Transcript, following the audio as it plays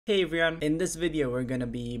Hey everyone, in this video we're gonna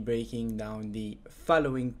be breaking down the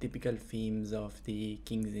following typical themes of the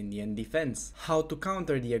King's Indian defense. How to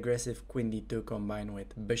counter the aggressive Queen D2 combined with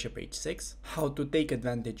Bishop H6. How to take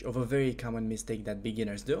advantage of a very common mistake that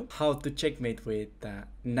beginners do. How to checkmate with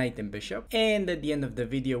Knight and Bishop. And at the end of the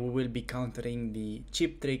video we will be countering the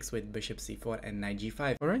cheap tricks with Bishop C4 and Knight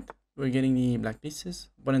G5. Alright, we're getting the black pieces.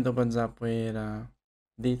 Opponent opens up with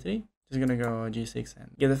D3. Just gonna go G6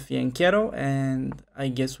 and get a fianchetto, and I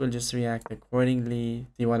guess we'll just react accordingly,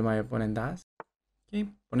 see what my opponent does. Okay,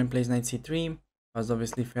 opponent plays Knight C3. I was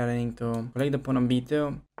obviously threatening to collect the pawn on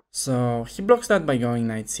B2. So he blocks that by going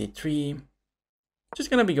Knight C3. Just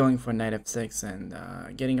gonna be going for Knight F6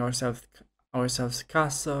 and getting ourselves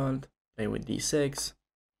castled. Play with D6.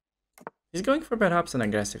 He's going for perhaps an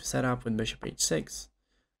aggressive setup with Bishop H6.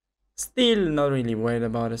 Still not really worried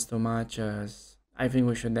about this too much, as I think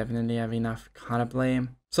we should definitely have enough counterplay.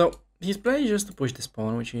 So his play is just to push this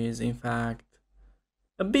pawn, which is in fact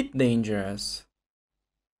a bit dangerous.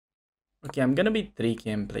 Okay, I'm gonna be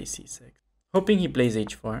tricky and play C6. Hoping he plays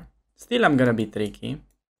H4. Still, I'm gonna be tricky,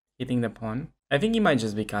 hitting the pawn. I think he might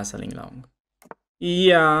just be castling long.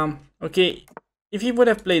 Yeah, okay. If he would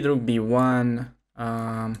have played Rook B1,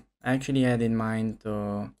 I actually had in mind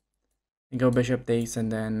to go Bishop takes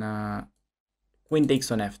and then Queen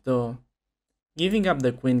takes on F2. Giving up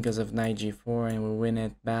the queen because of Knight G4 and we win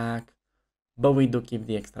it back, but we do keep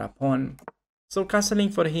the extra pawn. So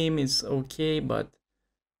castling for him is okay, but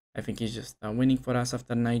I think he's just winning for us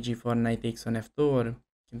after Knight G4, Knight takes on F2, or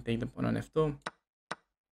can take the pawn on F2.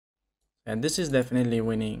 And this is definitely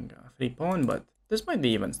winning free pawn, but this might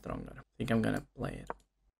be even stronger. I think I'm gonna play it.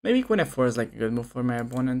 Maybe Queen F4 is like a good move for my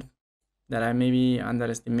opponent that I maybe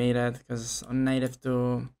underestimated, because on Knight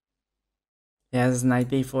F2, he has Knight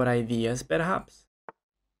A4 ideas, perhaps.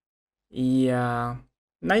 Yeah,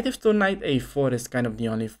 Knight F2, Knight A4 is kind of the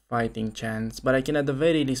only fighting chance, but I can at the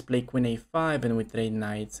very least play Queen A5 and we trade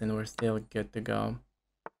knights and we're still good to go.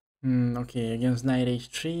 Okay, against Knight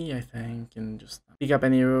H3, I think, and just pick up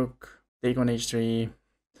any rook, take on H3,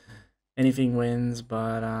 anything wins,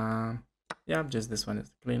 but yeah, just this one is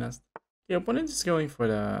the cleanest. The opponent is going for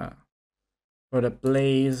the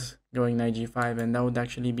plays, going Knight G5, and that would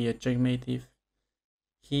actually be a checkmate if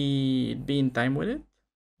he'd be in time with it,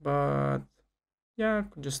 but yeah, I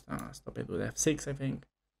could just stop it with F6, I think.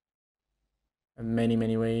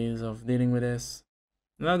 Many ways of dealing with this.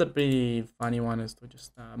 Another pretty funny one is to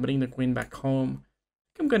just bring the queen back home.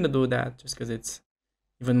 I think I'm gonna do that just because it's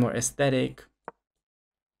even more aesthetic.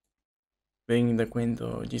 Bringing the queen to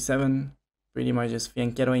G7, pretty much just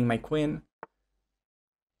fianchettoing my queen,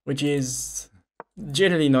 which is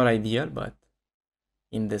generally not ideal, but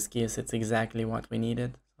in this case, it's exactly what we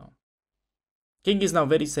needed. So, king is now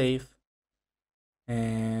very safe,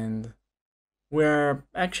 and we're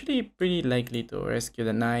actually pretty likely to rescue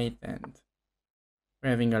the knight, and we're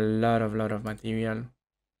having a lot of material.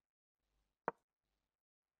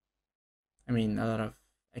 I mean, a lot of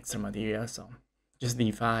extra material, so just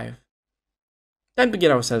D5. Time to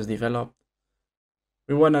get ourselves developed.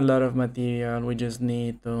 We want a lot of material, we just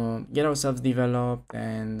need to get ourselves developed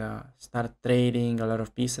and start trading a lot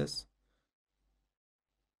of pieces.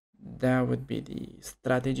 That would be the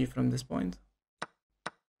strategy from this point.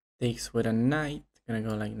 Takes with a knight, gonna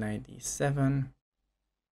go like Knight D7.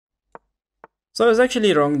 So I was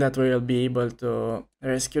actually wrong that we'll be able to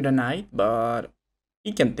rescue the knight, but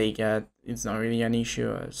he can take it. It's not really an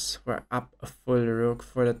issue as we're up a full rook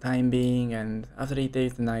for the time being, and after he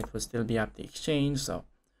takes the knight we'll still be up the exchange. So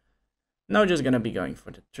now just gonna be going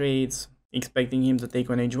for the trades, expecting him to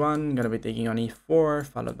take on H1, gonna be taking on E4,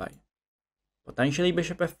 followed by potentially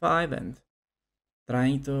Bishop F5 and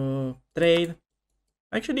trying to trade.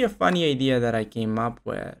 Actually, a funny idea that I came up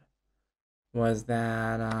with was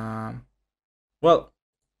that, well,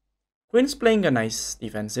 Queen's playing a nice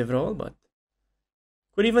defensive role, but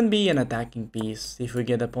could even be an attacking piece. If we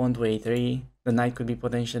get a pawn to A3, the knight could be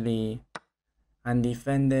potentially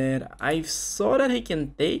undefended. I saw that he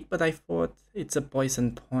can take, but I thought it's a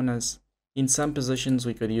poison pawn, as in some positions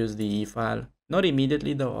we could use the E file. Not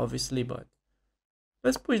immediately though, obviously, but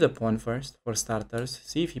let's push the pawn first for starters.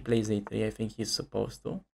 See if he plays A3. I think he's supposed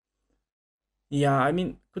to. Yeah, I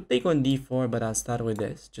mean, could take on D4, but I'll start with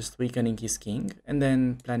this, just weakening his king, and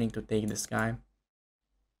then planning to take this guy.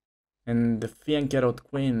 And the fianchettoed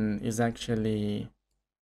queen is actually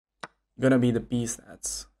gonna be the piece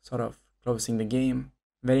that's sort of closing the game.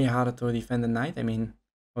 Very hard to defend the knight, I mean,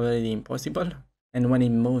 already impossible. And when he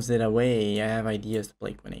moves it away, I have ideas to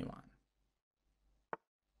play Queen A1.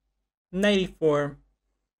 94.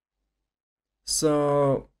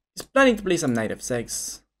 So he's planning to play some Knight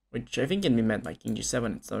F6. which I think can be met by king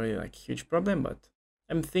g7. It's not really like a huge problem, but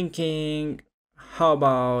I'm thinking, how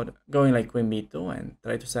about going like queen b2 and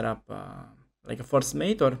try to set up like a forced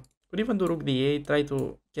mate, or could even do rook d8, try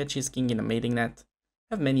to catch his king in a mating net.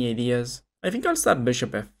 I have many ideas. I think I'll start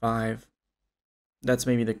bishop f5. That's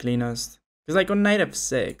maybe the cleanest. Because like on knight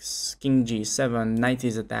f6, king g7, knight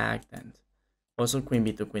is attacked, and also queen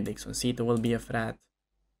b2, queen takes on c2 will be a threat.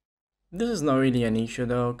 This is not really an issue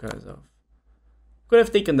though, because of... Could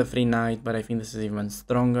have taken the free knight, but I think this is even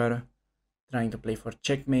stronger. Trying to play for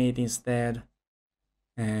checkmate instead.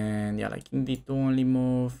 And yeah, like king d2 only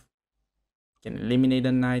move. Can eliminate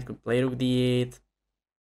the knight, could play rook d8.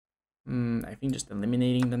 I think just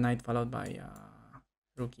eliminating the knight followed by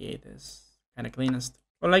rook e8 is kind of cleanest.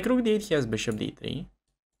 Well, like rook d8, he has bishop d3.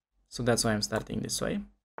 So that's why I'm starting this way.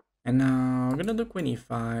 And now I'm gonna do queen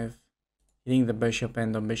e5. Hitting the bishop,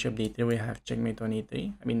 and on bishop d3 we have checkmate on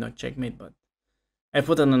e3. I mean, not checkmate, but I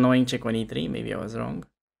put an annoying check on e3. Maybe I was wrong.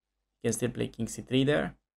 You can still play king c3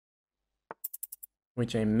 there,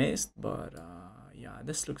 which I missed, but yeah,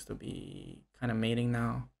 this looks to be kind of mating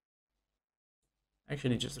now.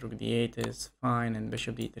 Actually, just rook d8 is fine, and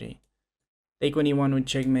bishop d3. Take on e1 with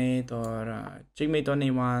checkmate, or checkmate on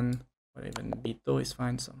a1, or even b2 is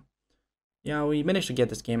fine. So yeah, we managed to get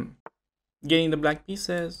this game. Getting the black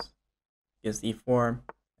pieces against e4,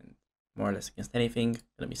 and more or less against anything.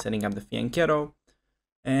 Gonna be setting up the fianchetto.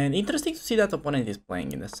 And interesting to see that opponent is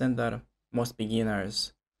playing in the center. Most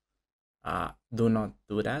beginners do not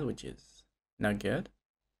do that, which is not good.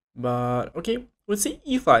 But okay, we'll see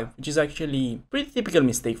e5, which is actually pretty typical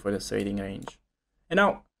mistake for the trading range. And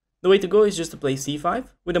now, the way to go is just to play c5,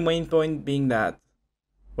 with the main point being that,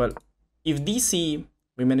 well, if dc,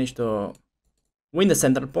 we manage to win the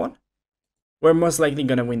central pawn, we're most likely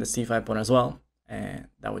gonna win the c5 pawn as well. And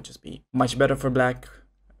that would just be much better for black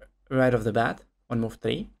right off the bat on move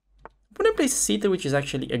 3. Opponent plays c3, which is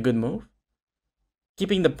actually a good move,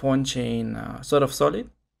 keeping the pawn chain sort of solid.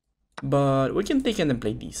 But we can take and then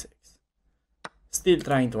play d6. Still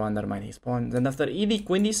trying to undermine his pawn. Then after ed,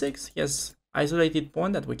 queen d6, he has isolated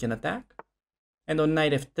pawn that we can attack. And on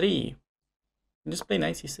knight f3, just play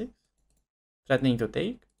knight c6, threatening to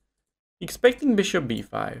take. Expecting bishop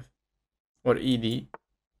b5 or ed.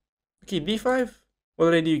 Okay, d5,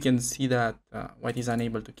 already you can see that white is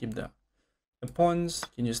unable to keep the pawns.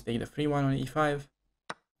 You can just take the free one on e5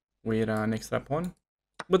 with an extra pawn.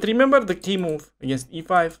 But remember the key move against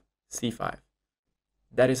e5, c5.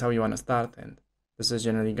 That is how you want to start, and this is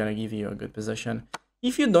generally gonna give you a good position.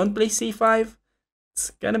 If you don't play c5,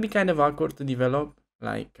 it's gonna be kind of awkward to develop.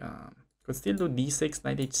 Like, could still do d6,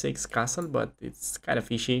 knight h6, castle, but it's kind of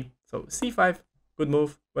fishy. So c5, good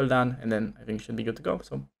move, well done, and then I think should be good to go.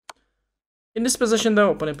 So in this position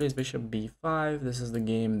though, opponent plays bishop b5. This is the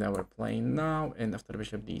game that we're playing now, and after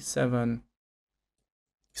bishop d7,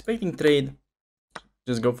 expecting trade,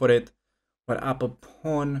 just go for it. We're up a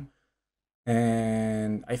pawn,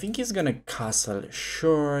 and I think he's gonna castle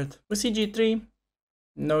short. We see g3,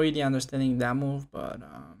 not really understanding that move, but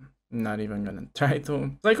not even gonna try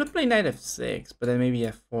to. So I could play knight f6, but then maybe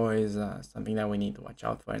f4 is something that we need to watch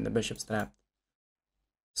out for, and the bishop's trapped.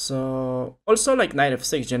 So also like knight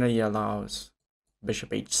f6 generally allows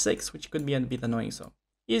bishop h6, which could be a bit annoying. So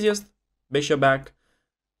easiest, bishop back,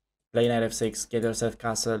 play knight f6, get yourself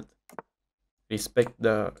castled, respect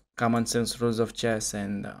the common sense rules of chess,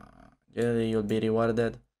 and generally you'll be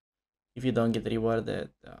rewarded. If you don't get rewarded,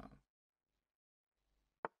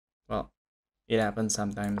 well, it happens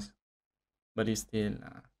sometimes, but you still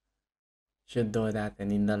should do that,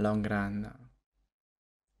 and in the long run,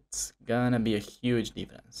 it's gonna be a huge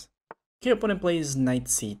difference. Okay, opponent plays knight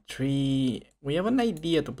c3. We have an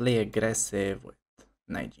idea to play aggressive with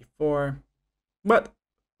knight g4, but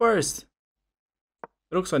first,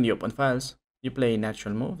 rooks on the open files. You play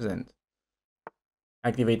natural moves and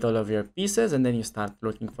activate all of your pieces, and then you start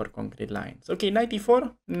looking for concrete lines. Okay, knight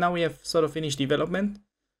e4. Now we have sort of finished development,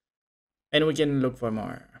 and we can look for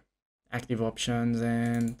more active options.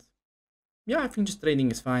 And yeah, I think just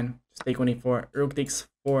trading is fine. Just take on e4, rook takes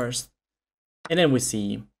first, and then we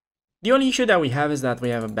see. The only issue that we have is that we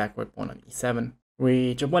have a backward pawn on e7,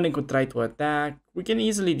 which opponent could try to attack. We can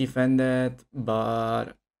easily defend it,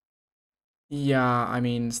 but yeah, I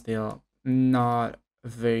mean, still not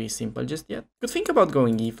very simple just yet. Could think about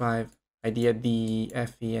going e5, idea d,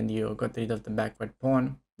 fe, and you got rid of the backward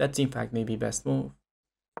pawn. That's in fact maybe best move.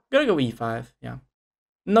 Gotta go e5, yeah.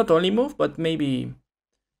 Not only move, but maybe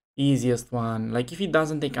easiest one. Like if he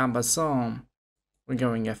doesn't take en passant, we're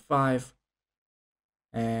going f5.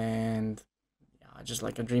 And yeah, just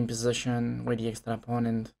like a dream position with the extra pawn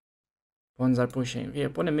and pawns are pushing. The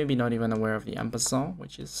opponent maybe not even aware of the en passant,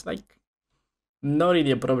 which is like not really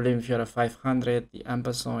a problem if you're a 500. The en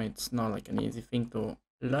passant, it's not like an easy thing to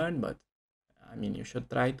learn, but I mean, you should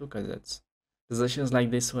try to, because it's positions like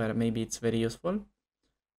this where maybe it's very useful.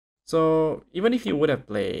 So even if you would have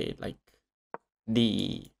played like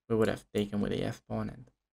D, we would have taken with the F pawn, and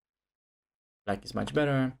black is much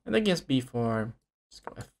better. And against B4, let's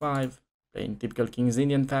go F5, play in typical King's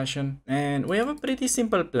Indian fashion. And we have a pretty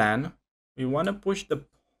simple plan. We want to push the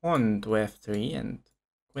pawn to F3 and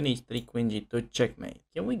Queen H3, Queen G2, checkmate.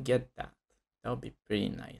 Can we get that? That would be pretty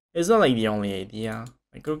nice. It's not like the only idea.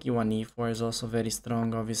 Like Rook E1, E4 is also very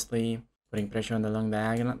strong, obviously. Putting pressure on the long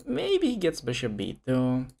diagonal. Maybe he gets Bishop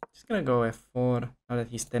B2. Just gonna go F4. Now that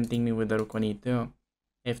he's tempting me with the Rook on E2.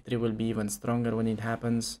 F3 will be even stronger when it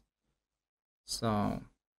happens. So,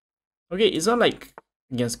 okay, it's not like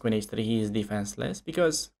against Queen H3 he is defenseless,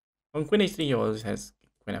 because on Queen H3 he always has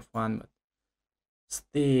Queen F1, but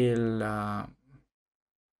still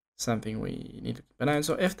something we need to keep an eye on.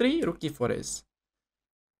 So F3, Rook E4 is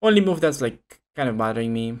only move that's like kind of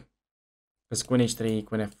bothering me, because Queen H3,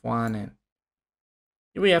 Queen F1, and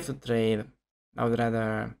if we have to trade, I would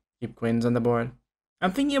rather keep queens on the board.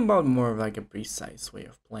 I'm thinking about more of like a precise way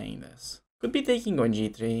of playing this. Could be taking on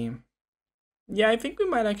G3. Yeah, I think we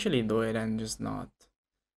might actually do it and just not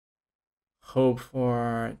hope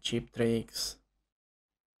for cheap tricks.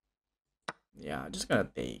 Yeah, just gonna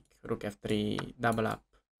take Rook F3, double up.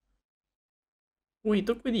 Oh, he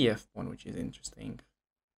took with the F pawn, which is interesting.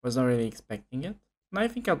 Was not really expecting it. Now I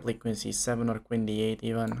think I'll play Queen C7 or Queen D8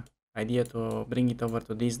 even. Idea to bring it over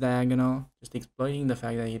to this diagonal, just exploiting the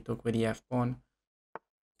fact that he took with the F pawn.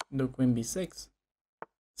 Do Queen B6.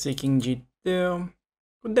 Seeking G2.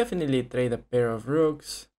 Could definitely trade a pair of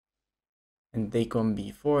rooks and take on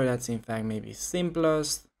B4. That's in fact maybe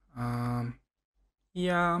simplest.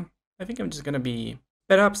 Yeah, I think I'm just gonna be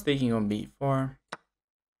perhaps taking on B4.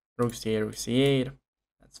 Rook C8, Rook C8.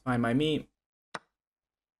 That's fine by me.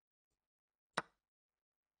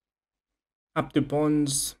 Up to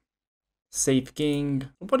pawns. Safe king.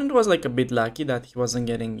 Opponent was like a bit lucky that he wasn't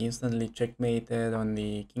getting instantly checkmated on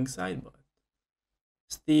the king side, but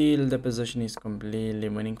still the position is completely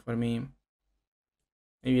winning for me.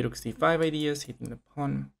 Maybe Rook C5 ideas, hitting the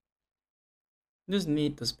pawn. Just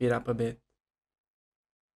need to speed up a bit,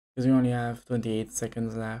 because we only have 28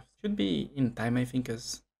 seconds left. Should be in time, I think,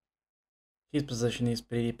 because his position is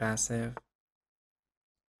pretty passive.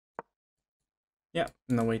 Yeah,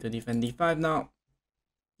 no way to defend D5 now.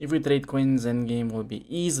 If we trade queens, endgame will be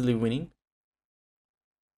easily winning.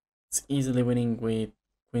 It's easily winning with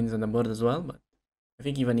queens on the board as well, but I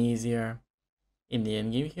think even easier in the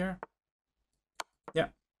endgame here. Yeah.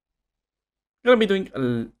 Gonna be doing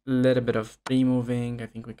a little bit of pre-moving. I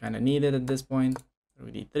think we kind of need it at this point.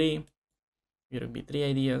 Rook D3. Rook B3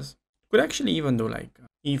 ideas. Could actually even do like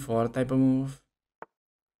E4 type of move.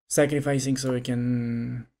 Sacrificing so we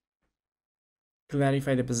can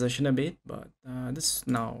clarify the position a bit, but this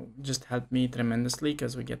now just helped me tremendously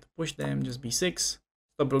because we get to push them. Just B6,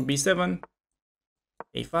 stop Rook B7,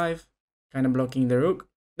 A5, kind of blocking the rook.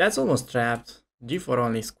 That's almost trapped. G4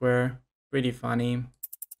 only square, pretty funny.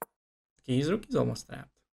 Okay, his rook is almost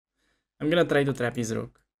trapped. I'm gonna try to trap his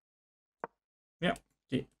rook. Yeah,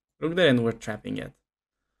 okay, rook there and we're trapping it.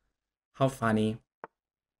 How funny.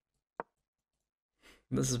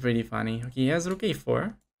 This is pretty funny. Okay, he has Rook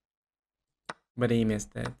A4. But he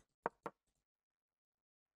missed it.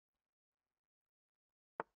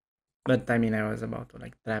 But I mean, I was about to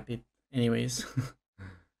like trap it anyways.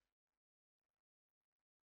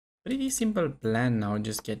 Pretty simple plan now,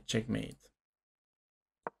 just get checkmate.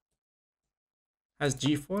 Has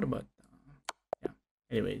G4, but yeah.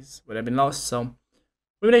 Anyways, would have been lost. So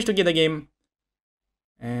we managed to get the game.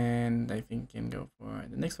 And I think can go for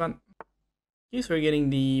the next one. Okay, so we're getting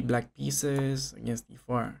the black pieces against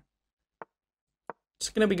D4.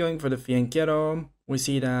 Just gonna be going for the fianchetto. We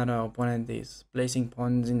see that our opponent is placing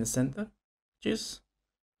pawns in the center, which is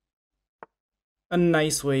a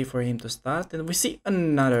nice way for him to start. And we see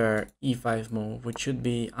another E5 move, which should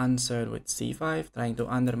be answered with C5, trying to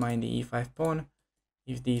undermine the E5 pawn.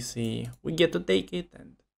 If DC, we get to take it,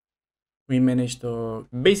 and we managed to,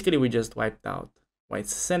 basically we just wiped out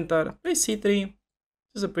white's center. Play C3,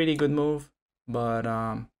 this is a pretty good move, but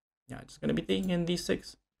yeah, just gonna be taking in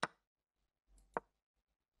D6.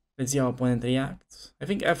 Let's see how opponent reacts. I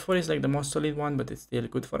think F4 is like the most solid one, but it's still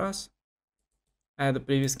good for us. I had a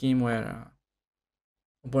previous game where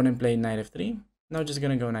opponent played knight F3. Now just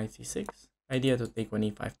gonna go knight C6. Idea to take on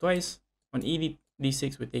E5 twice. On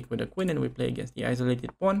D6 we take with the queen and we play against the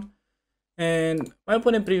isolated pawn. And my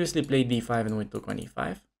opponent previously played D5 and we took on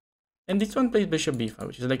E5. And this one plays bishop b5,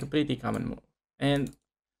 which is like a pretty common move. And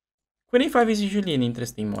queen a5 is usually an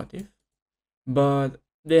interesting motif, but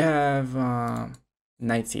they have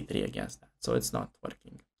knight c3 against that, so it's not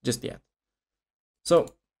working just yet. So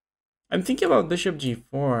I'm thinking about bishop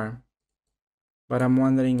g4, but I'm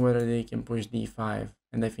wondering whether they can push d5,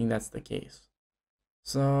 and I think that's the case.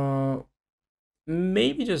 So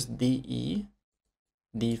maybe just de,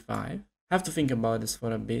 d5. Have to think about this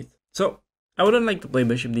for a bit. So I wouldn't like to play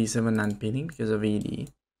bishop d7 non-pinning because of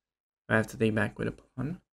ed. I have to take back with a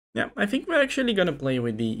pawn. Yeah, I think we're actually gonna play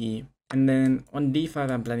with de. And then on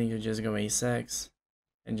d5, I'm planning to just go a6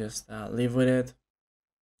 and just live with it.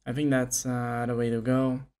 I think that's the way to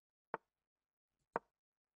go.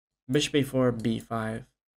 Bishop a4, b5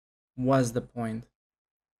 was the point.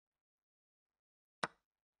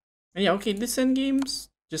 And yeah, okay, this endgames,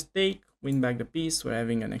 just take, win back the piece. We're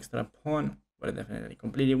having an extra pawn. We're definitely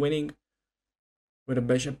completely winning. With a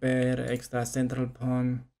bishop pair, extra central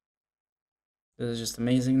pawn. This is just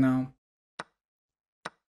amazing now.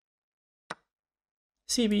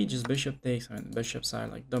 CB, just bishop takes. I mean, bishops are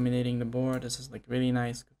like dominating the board. This is like really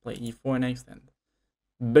nice. Could play e4 next, and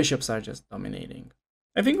bishops are just dominating.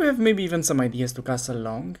 I think we have maybe even some ideas to castle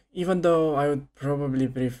long, even though I would probably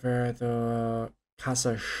prefer to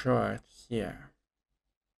castle short here.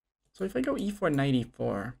 So if I go e4, knight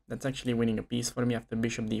e4, that's actually winning a piece for me after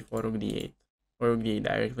bishop d4, rook d8, or rook d8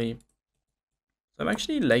 directly. So I'm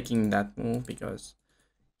actually liking that move because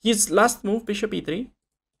his last move, bishop e3,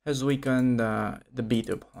 has weakened the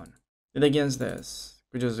b2 pawn. And against this,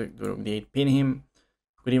 we just do rook d8, pin him.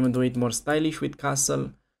 Could even do it more stylish with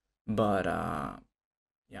castle, but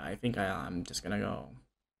yeah, I think I'm just gonna go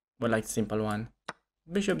with like simple one.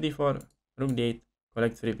 Bishop d4, rook d8,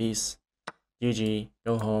 collect 3 piece, GG,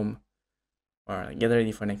 go home, or get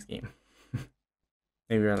ready for next game.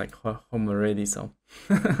 Maybe we're like home already, so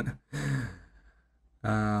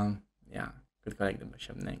yeah, could collect the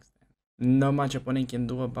bishop next. Not much opponent can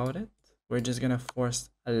do about it. We're just gonna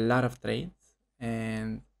force a lot of trades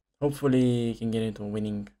and hopefully can get into a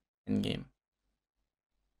winning endgame.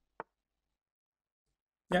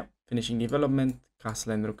 Yeah, finishing development,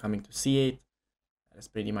 castle and rook coming to c8. That's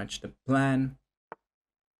pretty much the plan.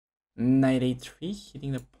 Knight a3,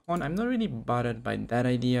 hitting the pawn. I'm not really bothered by that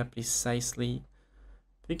idea precisely.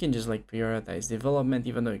 We can just like prioritize development,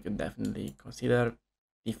 even though you could definitely consider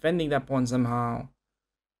defending that pawn somehow.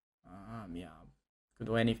 Yeah, could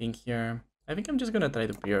do anything here. I think I'm just gonna try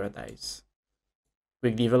to prioritize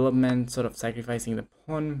quick development, sort of sacrificing the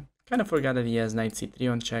pawn. Kind of forgot that he has knight c3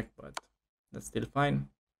 on check, but that's still fine.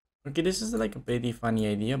 Okay, this is like a pretty funny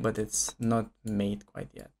idea, but it's not made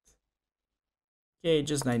quite yet. Okay,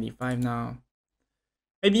 just 95 now.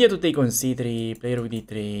 Idea to take on c3, play rook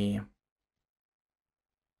d3,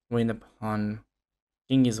 win the pawn.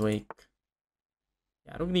 King is weak.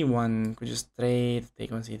 Yeah, rook d1, could just trade,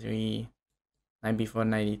 take on c3, knight b4,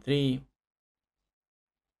 knight d3.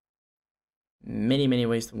 Many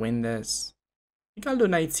ways to win this. I think I'll do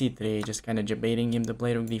knight c3, just kind of debating him to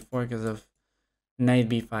play rook d4 because of knight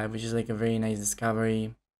b5, which is like a very nice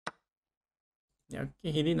discovery. Yeah,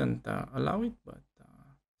 okay, he didn't allow it, but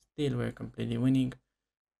still we're completely winning.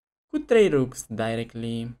 Could trade rooks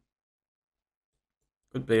directly.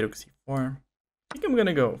 Could play rook c4. I think I'm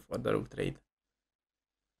gonna go for the rook trade.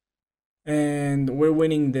 And we're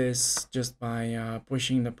winning this just by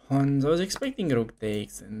pushing the pawns. I was expecting rook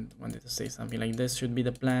takes and wanted to say something like this should be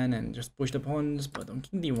the plan and just push the pawns, but on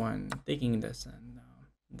king d1, taking this, and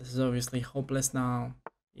this is obviously hopeless now.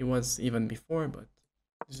 It was even before, but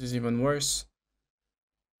this is even worse.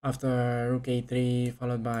 After rook a3,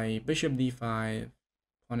 followed by bishop d5,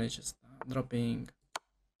 pawn is just dropping.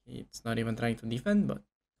 It's not even trying to defend, but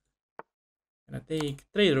gonna take,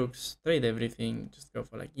 trade rooks, trade everything, just go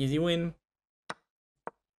for like easy win.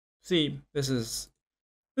 See, this is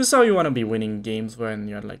how you want to be winning games when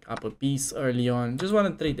you're like up a piece early on. Just want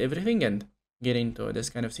to trade everything and get into this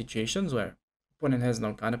kind of situations where opponent has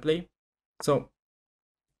no counterplay. So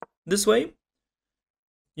this way,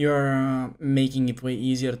 you're making it way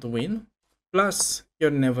easier to win. Plus,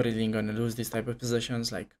 you're never really gonna lose these type of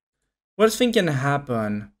positions. Like, worst thing can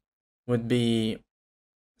happen would be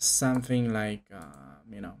something like,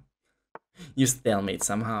 you know, you stalemate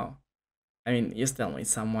somehow. I mean, you stalemate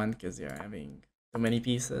someone because you're having too many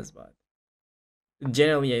pieces, but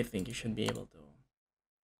generally, I think you should be able to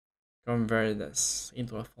convert this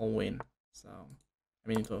into a full win. So, I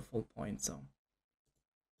mean, into a full point. So,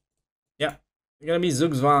 yeah, you're gonna be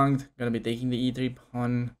zugzwanged, gonna be taking the e3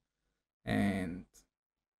 pawn, and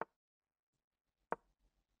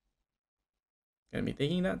gonna be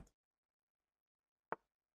taking that.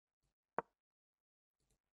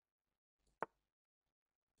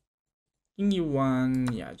 King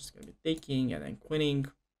e1, yeah, just gonna be taking and then queening.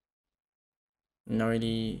 Not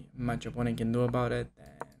really much opponent can do about it.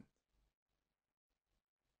 And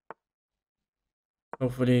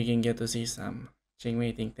hopefully you can get to see some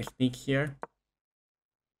checkmating technique here.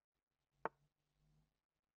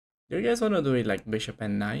 Do you guys want to do it like bishop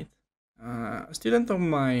and knight? A student of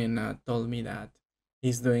mine told me that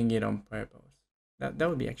he's doing it on purpose. That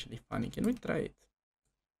would be actually funny. Can we try it?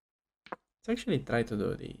 Let's actually try to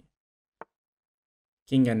do the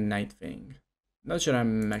king and knight thing. Not sure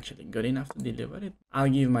I'm actually good enough to deliver it. I'll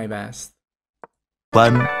give my best.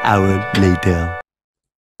 1 hour later.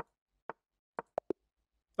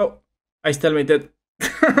 Oh, I stalemated.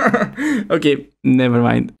 Okay, never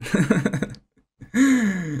mind.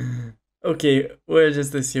 Okay, we'll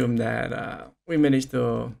just assume that we managed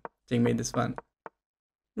to checkmate this one.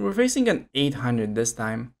 We're facing an 800 this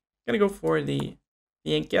time. Gonna go for the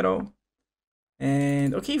Yankero.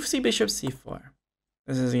 And okay, see bishop c4.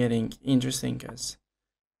 This is getting interesting because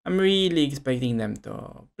I'm really expecting them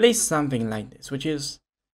to play something like this, which is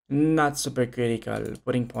not super critical,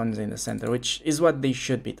 putting pawns in the center, which is what they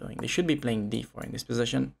should be doing. They should be playing d4 in this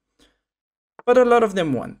position. But a lot of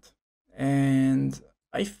them won't. And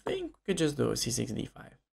I think we could just do c6,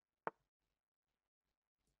 d5.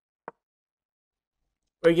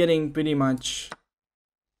 We're getting pretty much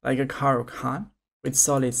like a Caro-Kann with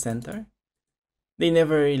solid center. They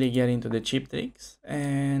never really get into the cheap tricks,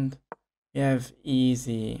 and you have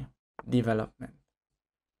easy development.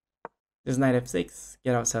 This knight f6,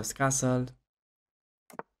 get ourselves castled.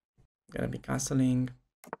 Gonna be castling.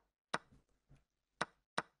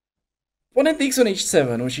 Opponent takes on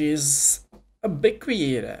h7, which is a bit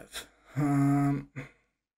creative.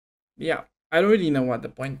 Yeah, I don't really know what the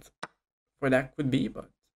point for that could be,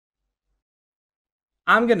 but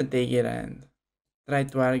I'm gonna take it and try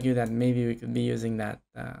to argue that maybe we could be using that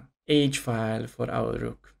H file for our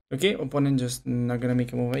rook. Okay, opponent just not gonna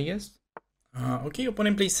make a move, I guess. Okay,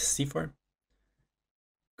 opponent plays c4.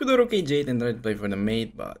 Could do rook h8 and try to play for the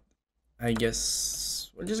mate, but I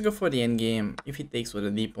guess we'll just go for the endgame. If he takes with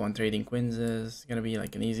a d pawn trading queens, it's gonna be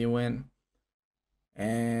like an easy win.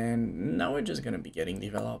 And now we're just gonna be getting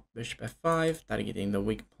developed. Bishop f5, targeting the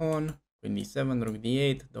weak pawn. Queen d7, rook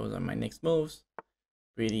d8. Those are my next moves.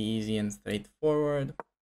 Pretty easy and straightforward.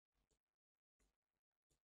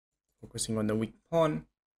 Focusing on the weak pawn.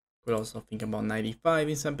 Could also think about knight e5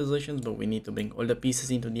 in some positions, but we need to bring all the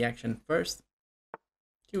pieces into the action first.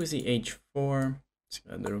 Here we see h4.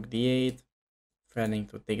 The rook d8. Threatening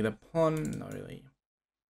to take the pawn. Not really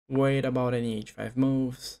worried about any h5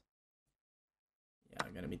 moves. Yeah,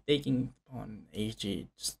 I'm gonna be taking the pawn. hg,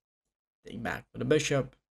 just take back to the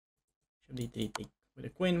bishop. Bishop d3, take with the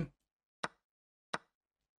queen.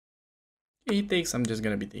 He takes, I'm just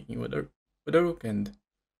gonna be taking with a rook, and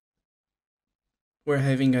we're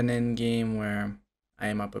having an endgame where I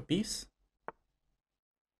am up a piece.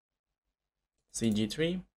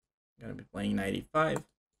 cg3, gonna be playing knight e5,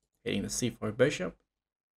 hitting the c4 bishop,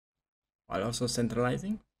 while also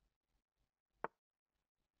centralizing.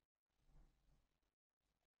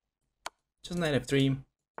 Just knight f3,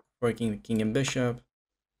 working the king and bishop,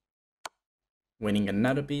 winning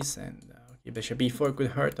another piece, and okay, bishop e4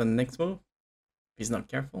 could hurt on the next move. He's not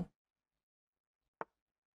careful.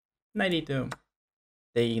 Knight e2,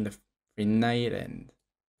 taking the free knight and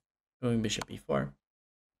going bishop e4.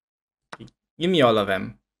 Give me all of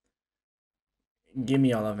them. Give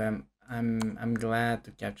me all of them. I'm glad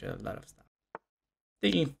to capture a lot of stuff.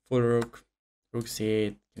 Taking full rook, rook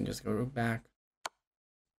c8, can just go rook back.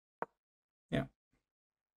 Yeah.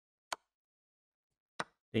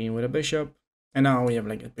 Taking with a bishop, and now we have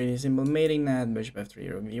like a pretty simple mating net. Bishop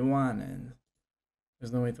f3, rook e1, and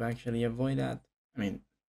there's no way to actually avoid that. I mean,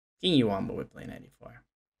 king e1, but we play knight e4.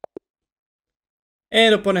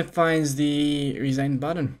 And opponent finds the resign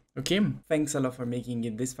button. Okay, thanks a lot for making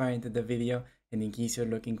it this far into the video. And in case you're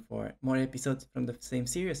looking for more episodes from the same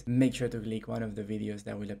series, make sure to click one of the videos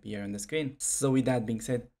that will appear on the screen. So with that being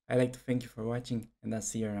said, I'd like to thank you for watching, and I'll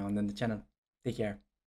see you around on the channel. Take care.